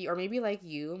therapy or maybe like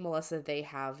you, Melissa, they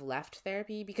have left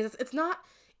therapy because it's not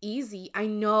easy. I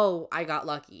know I got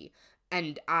lucky.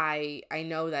 And I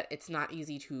know that it's not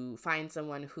easy to find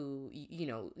someone who,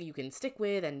 you can stick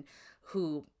with and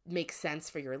who makes sense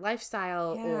for your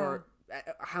lifestyle or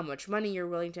how much money you're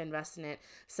willing to invest in it.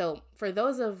 So for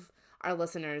those of our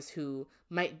listeners who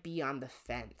might be on the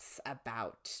fence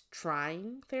about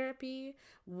trying therapy,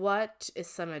 what is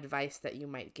some advice that you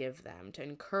might give them to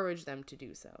encourage them to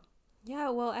do so? Yeah,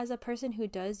 well, as a person who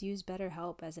does use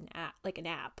BetterHelp as an app,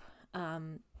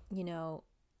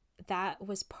 that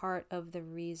was part of the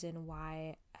reason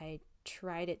why I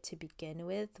tried it to begin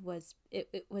with. Was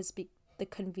it was the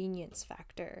convenience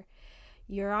factor.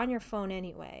 You're on your phone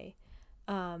anyway.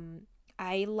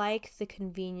 I like the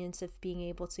convenience of being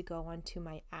able to go onto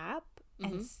my app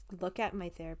and look at my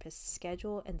therapist's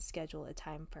schedule and schedule a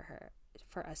time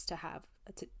for us to have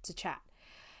to chat.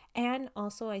 And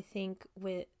also, I think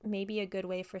with maybe a good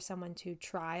way for someone to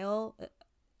trial,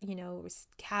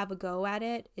 have a go at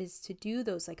it, is to do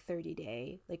those like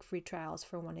 30-day like free trials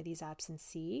for one of these apps and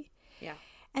see. Yeah.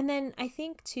 And then I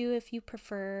think too, if you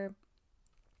prefer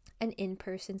an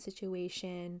in-person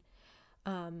situation,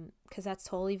 because that's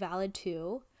totally valid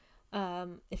too.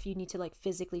 If you need to like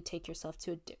physically take yourself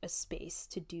to a space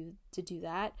to do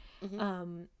that.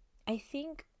 I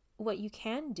think what you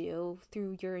can do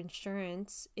through your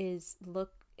insurance is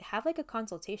have like a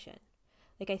consultation.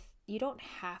 Like you don't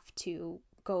have to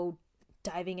go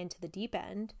diving into the deep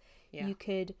end. Yeah. You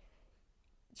could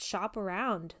shop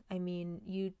around. I mean,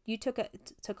 you took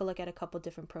a look at a couple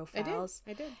different profiles.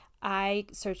 I did. I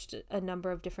searched a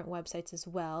number of different websites as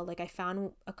well. Like I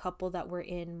found a couple that were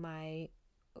in my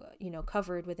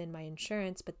covered within my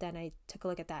insurance, but then I took a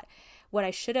look at that. What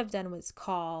I should have done was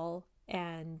call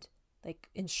and like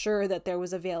ensure that there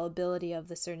was availability of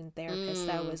the certain therapist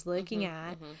that I was looking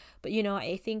at. But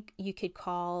I think you could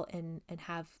call and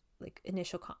have like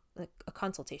initial like a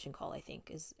consultation call, I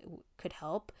think could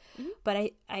help.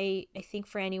 But I think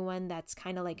for anyone that's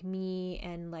kind of like me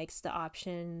and likes the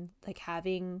option, like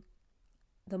having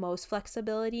the most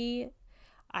flexibility,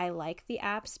 I like the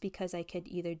apps because I could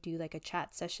either do like a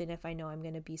chat session if I know I'm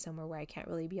going to be somewhere where I can't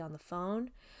really be on the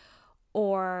phone,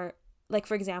 or like,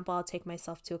 for example, I'll take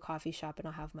myself to a coffee shop and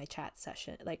I'll have my chat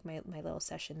session, like my little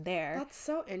session there. That's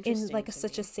so interesting. In like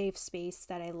such a safe space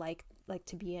that I like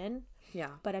to be in. Yeah.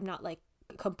 But I'm not like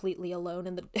completely alone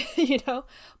in the,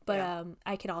 but Yeah.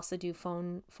 I can also do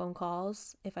phone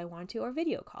calls if I want to, or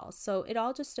video calls. So it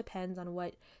all just depends on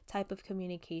what type of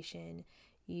communication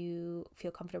you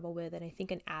feel comfortable with. And I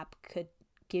think an app could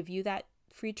give you that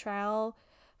free trial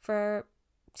for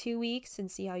 2 weeks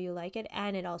and see how you like it.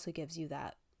 And it also gives you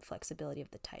that flexibility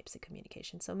of the types of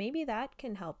communication. So maybe that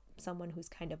can help someone who's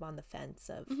kind of on the fence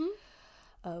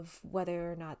of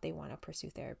whether or not they want to pursue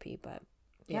therapy. But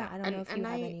yeah, I don't know if you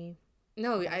have any.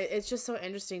 No, it's just so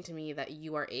interesting to me that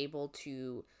you are able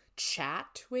to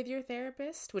chat with your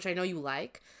therapist, which I know you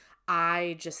like.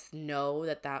 I just know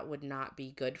that would not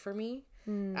be good for me.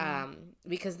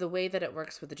 Because the way that it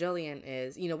works with Jillian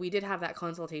is, we did have that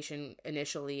consultation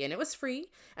initially and it was free,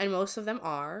 and most of them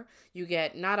are. You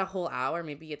get not a whole hour,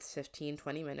 maybe it's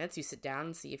 15-20 minutes. You sit down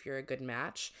and see if you're a good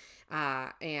match.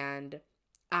 And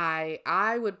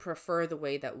I would prefer the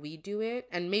way that we do it,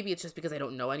 and maybe it's just because I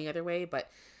don't know any other way, but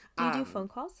do you do phone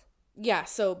calls? Yeah,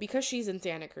 so because she's in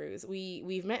Santa Cruz,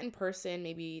 we've met in person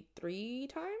maybe 3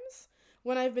 times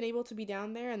when I've been able to be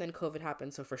down there, and then COVID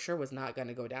happened, so for sure was not going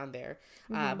to go down there.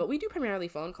 But we do primarily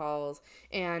phone calls,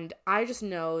 and I just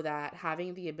know that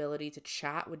having the ability to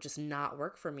chat would just not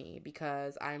work for me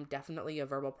because I'm definitely a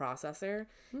verbal processor.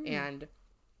 And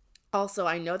also,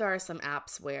 I know there are some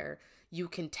apps where you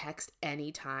can text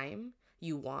anytime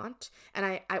you want,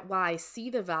 and while I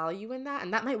see the value in that,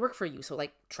 and that might work for you, so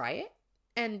like try it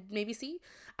and maybe see.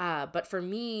 But for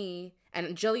me,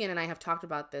 and Jillian and I have talked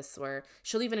about this, where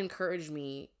she'll even encourage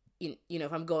me,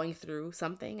 if I'm going through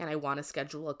something and I want to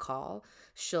schedule a call,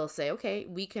 she'll say, okay,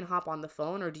 we can hop on the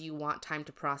phone, or do you want time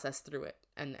to process through it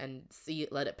and see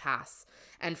it, let it pass?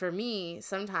 And for me,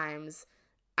 sometimes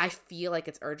I feel like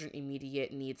it's urgent,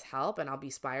 immediate, needs help, and I'll be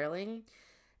spiraling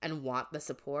and want the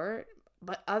support.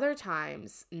 But other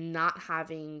times, not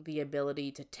having the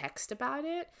ability to text about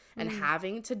it and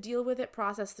having to deal with it,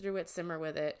 process through it, simmer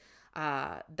with it,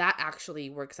 that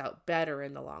actually works out better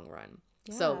in the long run.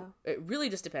 Yeah. So it really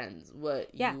just depends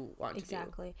what you want to do.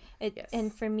 Exactly.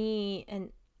 And for me,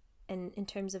 and in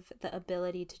terms of the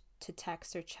ability to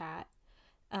text or chat,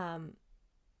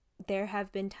 there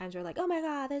have been times where like, oh my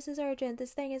God, this is urgent.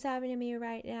 This thing is happening to me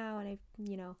right now. And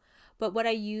but what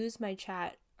I use my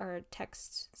chat or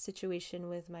text situation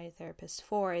with my therapist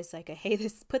for is like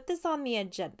put this on the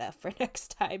agenda for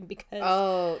next time,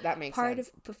 because that makes sense.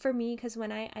 For me, because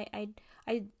when I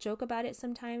joke about it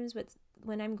sometimes, but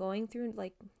when I'm going through,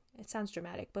 like, it sounds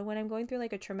dramatic, but when I'm going through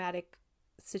like a traumatic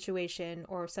situation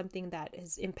or something that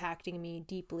is impacting me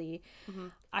deeply,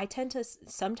 I tend to,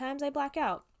 sometimes I black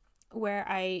out, where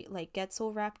I like get so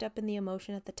wrapped up in the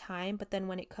emotion at the time, but then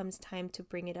when it comes time to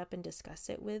bring it up and discuss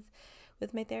it with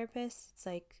my therapist, it's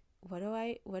like, what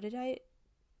did I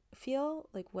feel?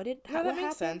 Like, what makes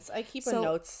happened? Sense. I keep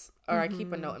I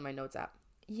keep a note in my notes app.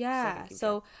 Yeah.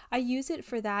 So I use it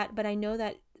for that, but I know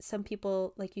that some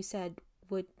people, like you said,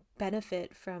 would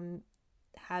benefit from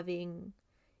having,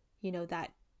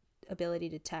 that ability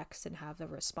to text and have a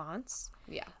response.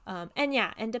 Yeah.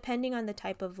 And depending on the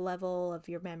type of level of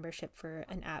your membership for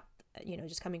an app,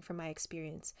 just coming from my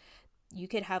experience, you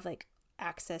could have like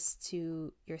access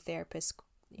to your therapist,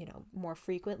 more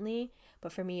frequently.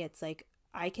 But for me, it's like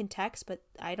I can text, but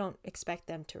I don't expect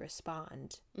them to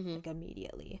respond like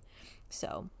immediately.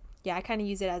 So yeah, I kind of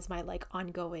use it as my like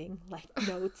ongoing like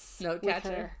notes note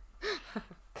catcher,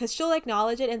 because she'll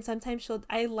acknowledge it, and sometimes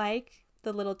I like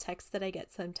the little text that I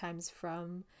get sometimes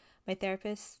from my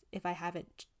therapist if I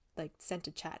haven't like sent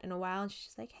a chat in a while, and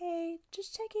she's like, hey,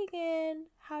 just checking in,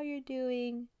 how you're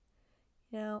doing,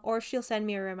 you know, or she'll send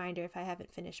me a reminder if I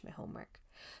haven't finished my homework.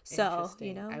 So,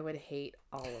 you know, I would hate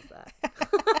all of that.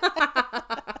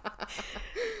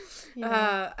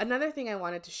 Another thing I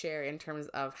wanted to share in terms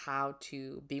of how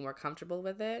to be more comfortable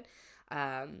with it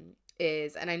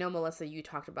is, and I know, Melissa, you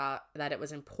talked about that it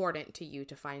was important to you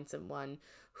to find someone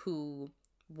who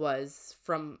was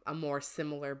from a more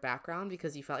similar background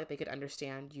because you felt like they could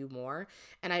understand you more.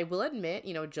 And I will admit,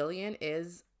 you know, Jillian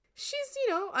she's, you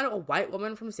know, a white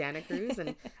woman from Santa Cruz.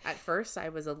 And at first I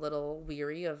was a little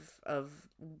weary of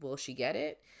will she get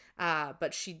it?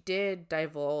 But she did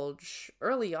divulge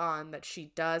early on that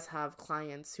she does have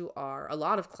a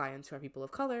lot of clients who are people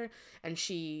of color. And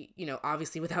she, you know,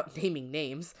 obviously without naming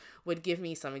names, would give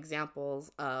me some examples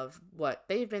of what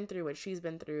they've been through, what she's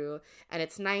been through. And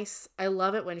it's nice. I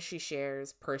love it when she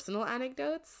shares personal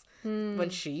anecdotes when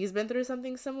she's been through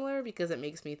something similar, because it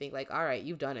makes me think like, all right,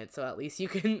 you've done it, so at least you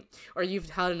can, or you've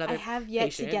had another I have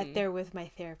yet to get there with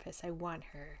my therapist. I want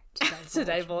her to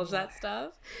divulge that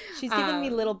stuff. She's giving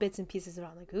me little bits and pieces and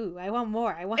I'm like, ooh, I want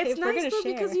more. It's nice though,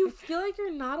 because you feel like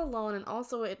you're not alone, and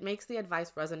also it makes the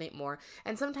advice resonate more.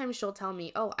 And sometimes she'll tell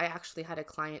me, oh, I actually had a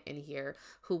client in here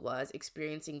who was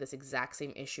experiencing this exact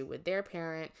same issue with their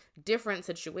parent, different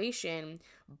situation,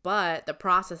 but the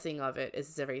processing of it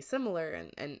is very similar,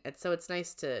 and so it's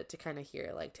nice to kind of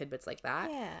hear like tidbits like that.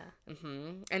 Yeah.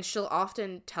 And she'll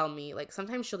often tell me, like,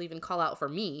 sometimes she'll even call out for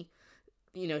me.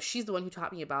 You know, she's the one who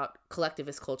taught me about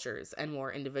collectivist cultures and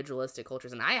more individualistic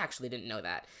cultures, and I actually didn't know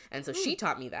that. And so she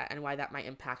taught me that and why that might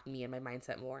impact me and my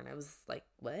mindset more. And I was like,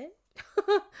 what?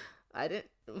 I didn't.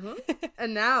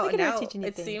 And now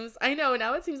it seems, I know,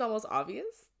 now it seems almost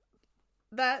obvious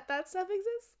that stuff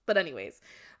exists. But anyways,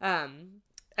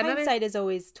 hindsight is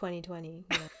always 20/20.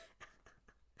 Yeah.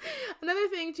 Another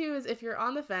thing too is if you're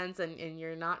on the fence and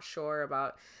you're not sure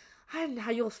about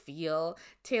how you'll feel,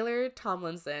 Taylor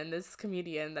Tomlinson, this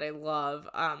comedian that I love,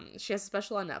 she has a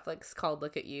special on Netflix called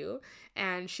Look at You,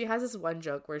 and she has this one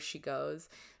joke where she goes,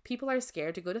 people are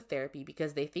scared to go to therapy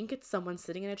because they think it's someone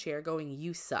sitting in a chair going,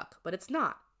 you suck, but it's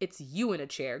not. It's you in a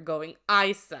chair going,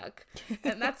 I suck.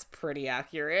 And that's pretty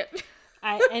accurate.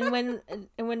 When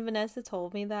Vanessa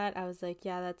told me that, I was like,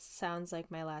 yeah, that sounds like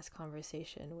my last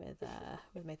conversation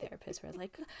with my therapist, where I was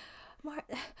like,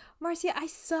 Marcia, I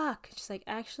suck. She's like,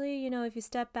 actually, you know, if you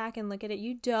step back and look at it,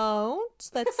 you don't.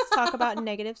 Let's talk about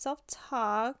negative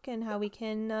self-talk and how we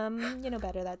can, you know,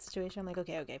 better that situation. I'm like,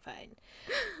 okay, fine.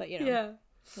 But, you know. Yeah.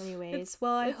 Anyways,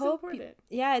 I hope.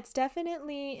 It's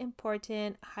definitely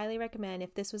important. Highly recommend.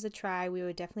 If this was a try, we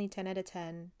would definitely 10 out of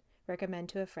 10 recommend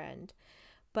to a friend.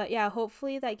 But yeah,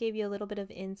 hopefully that gave you a little bit of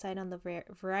insight on the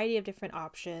variety of different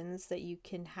options that you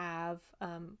can have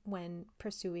when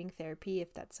pursuing therapy,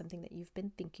 if that's something that you've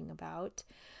been thinking about.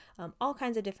 All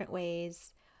kinds of different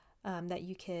ways that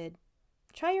you could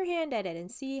try your hand at it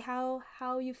and see how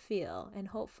you feel. And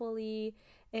hopefully,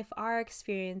 if our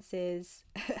experiences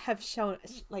have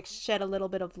shed a little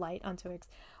bit of light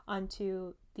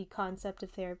onto the concept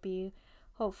of therapy,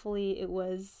 hopefully it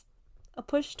was a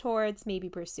push towards maybe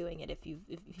pursuing it if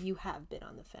you have been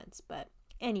on the fence. But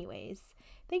anyways,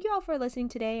 thank you all for listening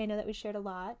today. I know that we shared a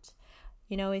lot.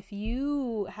 You know, if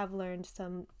you have learned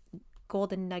some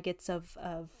golden nuggets of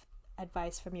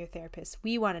advice from your therapist,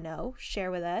 we want to know.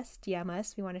 Share with us, DM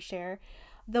us. We want to share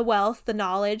the wealth, the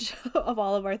knowledge of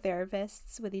all of our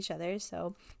therapists with each other.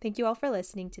 So thank you all for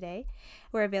listening today.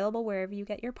 We're available wherever you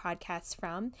get your podcasts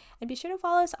from. And be sure to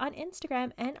follow us on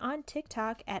Instagram and on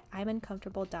TikTok at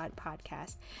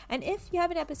I'mUncomfortable.podcast. And if you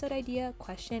have an episode idea,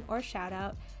 question, or shout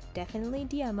out, definitely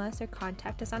DM us or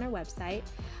contact us on our website.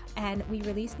 And we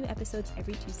release new episodes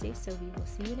every Tuesday, so we will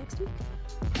see you next week.